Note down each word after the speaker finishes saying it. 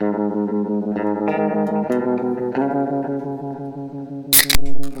Welcome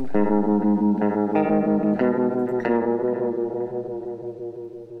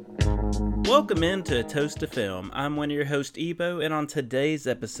into Toast to Film. I'm one of your hosts, Ebo, and on today's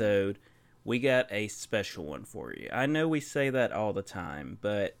episode, we got a special one for you. I know we say that all the time,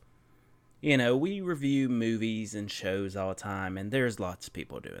 but, you know, we review movies and shows all the time, and there's lots of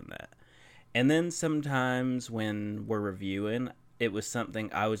people doing that. And then sometimes when we're reviewing, it was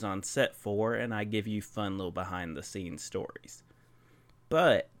something I was on set for, and I give you fun little behind-the-scenes stories.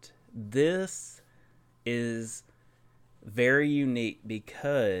 But this is very unique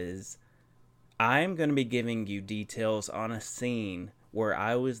because I'm going to be giving you details on a scene where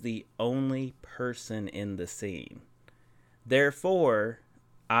I was the only person in the scene. Therefore,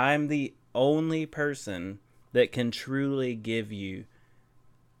 I'm the only person that can truly give you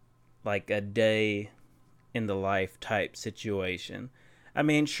like a day in the life type situation. I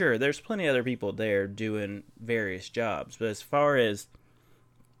mean, sure, there's plenty of other people there doing various jobs, but as far as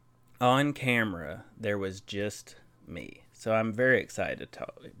on camera, there was just me. So I'm very excited to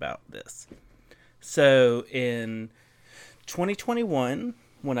talk about this. So in 2021,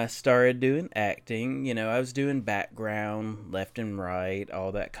 when I started doing acting, you know, I was doing background, left and right,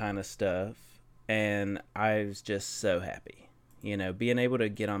 all that kind of stuff. And I was just so happy. You know, being able to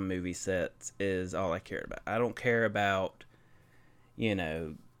get on movie sets is all I care about. I don't care about, you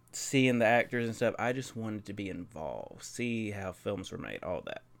know, seeing the actors and stuff. I just wanted to be involved, see how films were made, all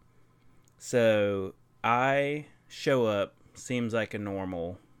that. So I show up, seems like a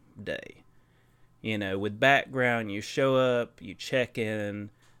normal day. You know, with background, you show up, you check in.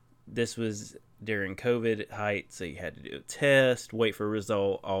 This was during COVID height, so you had to do a test, wait for a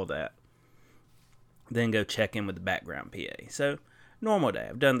result, all that. Then go check in with the background PA. So, normal day.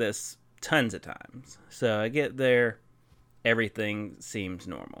 I've done this tons of times. So, I get there, everything seems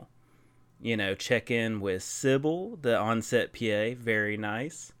normal. You know, check in with Sybil, the on-set PA, very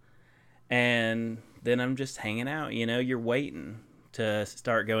nice. And then I'm just hanging out, you know, you're waiting to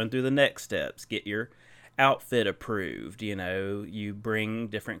start going through the next steps, get your outfit approved, you know, you bring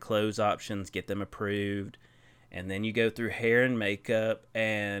different clothes options, get them approved, and then you go through hair and makeup,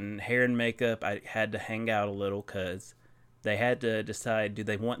 I had to hang out a little because they had to decide, do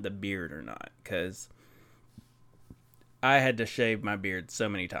they want the beard or not, because I had to shave my beard so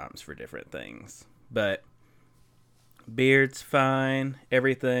many times for different things, but beard's fine,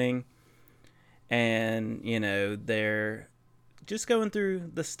 everything, and, you know, they're just going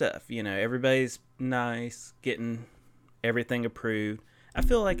through the stuff, you know, everybody's nice, getting everything approved. I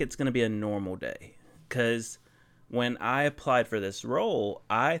feel like it's going to be a normal day because when I applied for this role,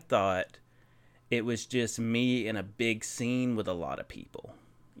 I thought it was just me in a big scene with a lot of people.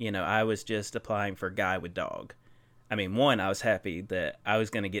 You know, I was just applying for guy with dog. I mean, one, I was happy that I was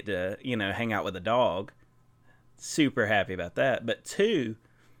going to get to, you know, hang out with a dog. Super happy about that. But two,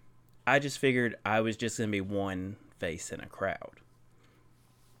 I just figured I was just going to be one face in a crowd.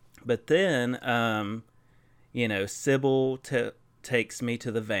 But then, you know, Sybil takes me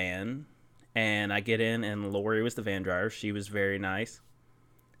to the van, and I get in, and Lori was the van driver. She was very nice.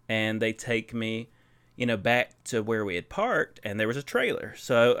 And they take me, you know, back to where we had parked, and there was a trailer.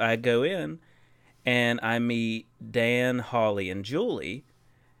 So I go in, and I meet Dan, Holly, and Julie.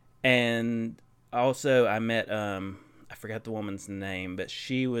 And also I met, I forgot the woman's name, but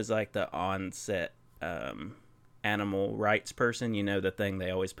she was like the on-set animal rights person, you know, the thing they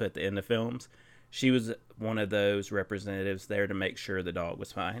always put at the end of films. She was one of those representatives there to make sure the dog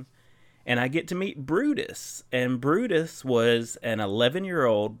was fine. And I get to meet Brutus. And Brutus was an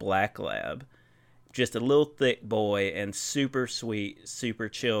 11-year-old black lab, just a little thick boy and super sweet, super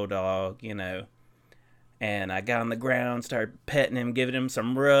chill dog, you know. And I got on the ground, started petting him, giving him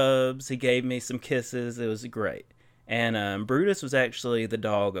some rubs. He gave me some kisses. It was great. And Brutus was actually the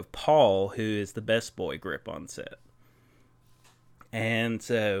dog of Paul, who is the best boy grip on set. And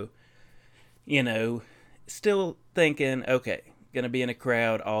so, you know, still thinking, okay, gonna be in a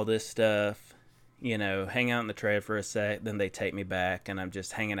crowd, all this stuff, you know, hang out in the trailer for a sec. Then they take me back, and I'm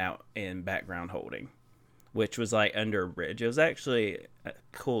just hanging out in background holding, which was like under a bridge. It was actually a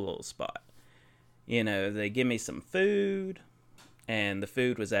cool little spot. You know, they give me some food. And the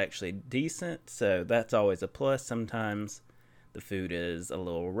food was actually decent, so that's always a plus. Sometimes the food is a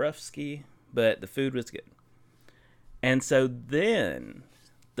little rough-ski, but the food was good. And so then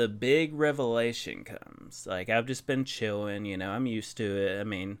the big revelation comes. Like, I've just been chilling, you know, I'm used to it. I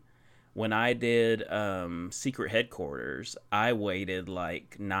mean, when I did Secret Headquarters, I waited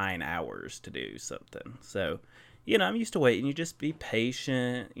like 9 hours to do something. So, you know, I'm used to waiting. You just be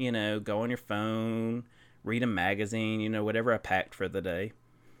patient, you know, go on your phone, read a magazine, you know, whatever I packed for the day.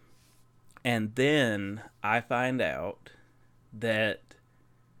 And then I find out that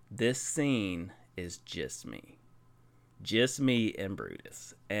this scene is just me and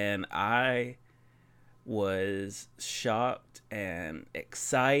Brutus. And I was shocked and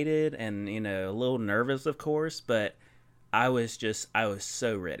excited and, a little nervous, of course, but I was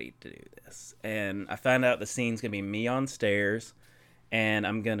so ready to do this. And I found out the scene's going to be me on stairs, and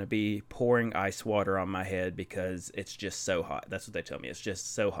I'm going to be pouring ice water on my head because it's just so hot. That's what they tell me. It's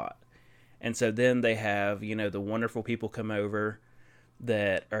just so hot. And so then they have, the wonderful people come over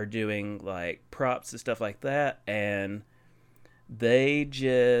that are doing like props and stuff like that. And they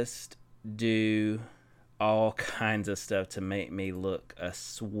just do all kinds of stuff to make me look a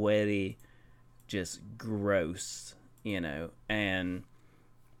sweaty, just gross, and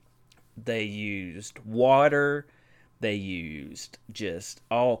they used water. They used just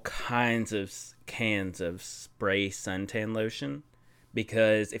all kinds of cans of spray suntan lotion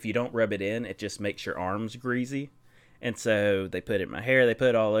because if you don't rub it in, it just makes your arms greasy. And so they put it in my hair, they put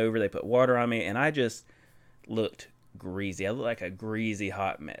it all over, they put water on me, and I just looked greasy. I looked like a greasy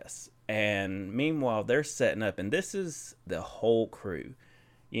hot mess. And meanwhile, they're setting up, and this is the whole crew.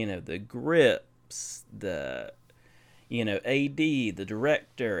 The grips, the AD, the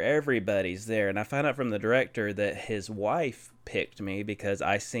director, everybody's there. And I found out from the director that his wife picked me because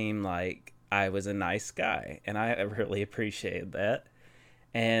I seemed like I was a nice guy. And I really appreciated that.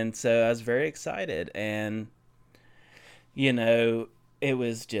 And so I was very excited. And, it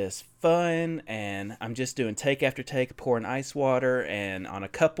was just fun. And I'm just doing take after take, pouring ice water. And on a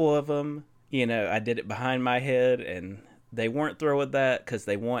couple of them, I did it behind my head. And they weren't throwing that because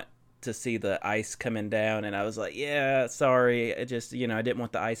they want to see the ice coming down, and I was like, yeah, sorry, I just, I didn't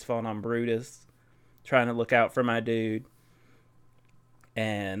want the ice falling on Brutus, trying to look out for my dude.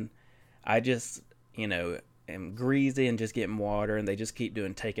 And I just, am greasy and just getting water, and they just keep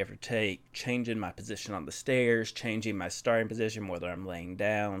doing take after take, changing my position on the stairs, changing my starting position, whether I'm laying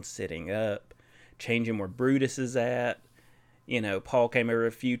down, sitting up, changing where Brutus is at. Paul came over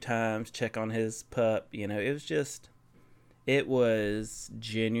a few times, check on his pup. It was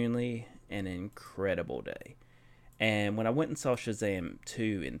genuinely an incredible day. And when I went and saw Shazam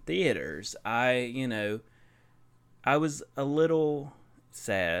 2 in theaters, I was a little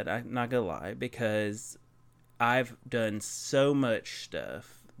sad, I'm not gonna lie, because I've done so much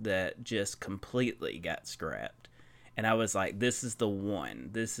stuff that just completely got scrapped. And I was like, this is the one.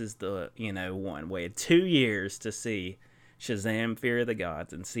 This is the, one. Waited 2 years to see Shazam Fear of the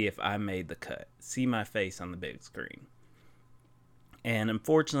Gods and see if I made the cut. See my face on the big screen. And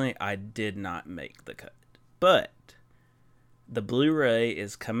unfortunately, I did not make the cut. But the Blu-ray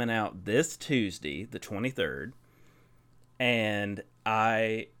is coming out this Tuesday, the 23rd. And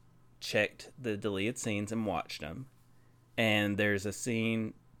I checked the deleted scenes and watched them. And there's a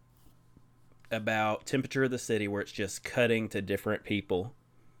scene about Temperature of the City where it's just cutting to different people.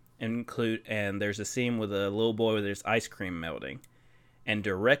 And there's a scene with a little boy where there's ice cream melting. And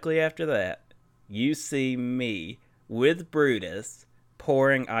directly after that, you see me with Brutus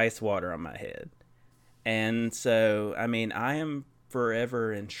pouring ice water on my head. And so, I am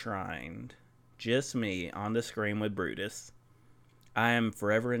forever enshrined, just me on the screen with Brutus. I am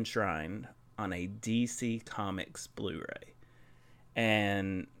forever enshrined on a DC Comics Blu-ray.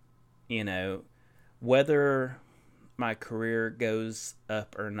 And, whether my career goes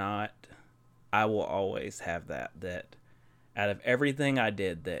up or not, I will always have that out of everything I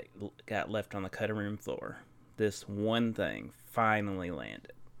did that got left on the cutting room floor, this one thing finally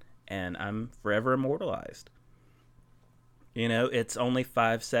landed, and I'm forever immortalized. It's only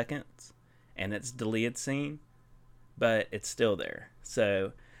 5 seconds, and it's deleted scene, but it's still there.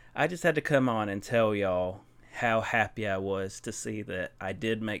 So I just had to come on and tell y'all how happy I was to see that I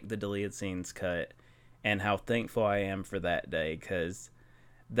did make the deleted scenes cut, and how thankful I am for that day, because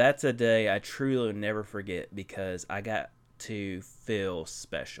that's a day I truly will never forget, because I got to feel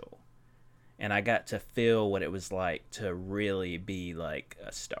special. And I got to feel what it was like to really be like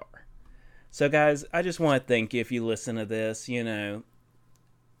a star. So guys, I just want to thank you if you listen to this.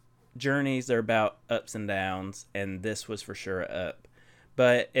 Journeys are about ups and downs, and this was for sure a up.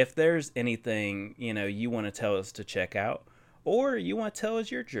 But if there's anything, you want to tell us to check out, or you want to tell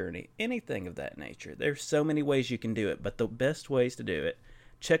us your journey, anything of that nature, there's so many ways you can do it. But the best ways to do it,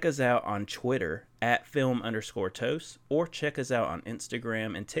 check us out on Twitter at @film_toast, or check us out on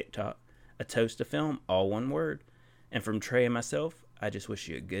Instagram and TikTok, A Toast to Film, all one word. And from Trey and myself, I just wish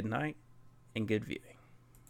you a good night and good viewing.